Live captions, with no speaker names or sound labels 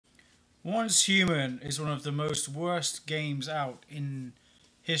Once Human is one of the most worst games out in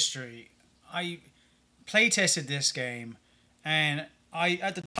history. I playtested this game, and I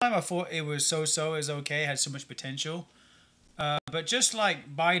at the time I thought it was so-so, it was okay, it had so much potential. But just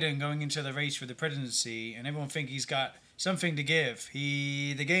like Biden going into the race for the presidency, and everyone think he's got something to give,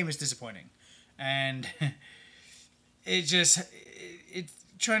 the game is disappointing, and it just it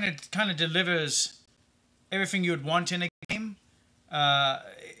trying to kind of delivers everything you would want in a game, uh,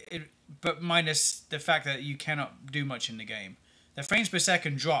 it, but minus the fact that you cannot do much in the game. The frames per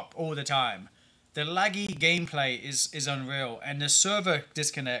second drop all the time. The laggy gameplay is unreal, and the server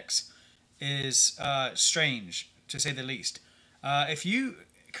disconnects is strange to say the least. If you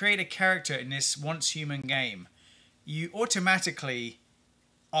create a character in this once human game, you automatically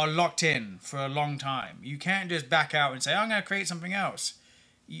are locked in for a long time. You can't just back out and say, I'm going to create something else.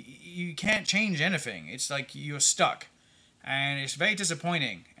 You can't change anything. It's like you're stuck. And it's very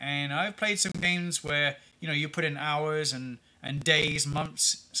disappointing. And I've played some games where, you put in hours and days,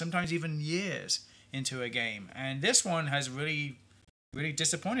 months, sometimes even years into a game. And this one has really, really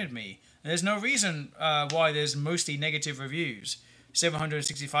disappointed me. There's no reason why there's mostly negative reviews.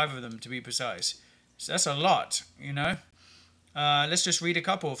 765 of them to be precise. So that's a lot. Let's just read a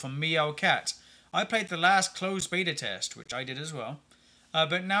couple from Meow Cat. I played the last closed beta test, which I did as well.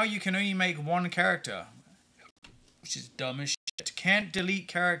 But now you can only make one character, which is dumb as shit. Can't delete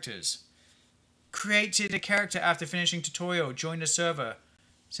characters. Created a character after finishing tutorial. Joined the server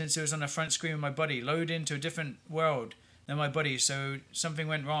since it was on the front screen with my buddy. Loaded into a different world than my buddy, so something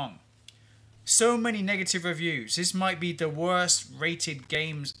went wrong. So many negative reviews. This might be the worst rated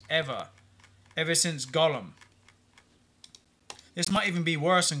games ever since Gollum. This might even be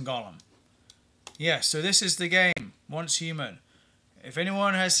worse than Gollum. Yeah, so this is the game, Once Human. If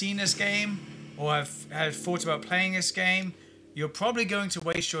anyone has seen this game or have thought about playing this game, you're probably going to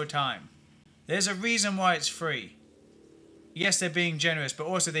waste your time. There's a reason why it's free. Yes, they're being generous, but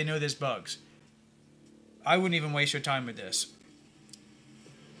also they know there's bugs. I wouldn't even waste your time with this.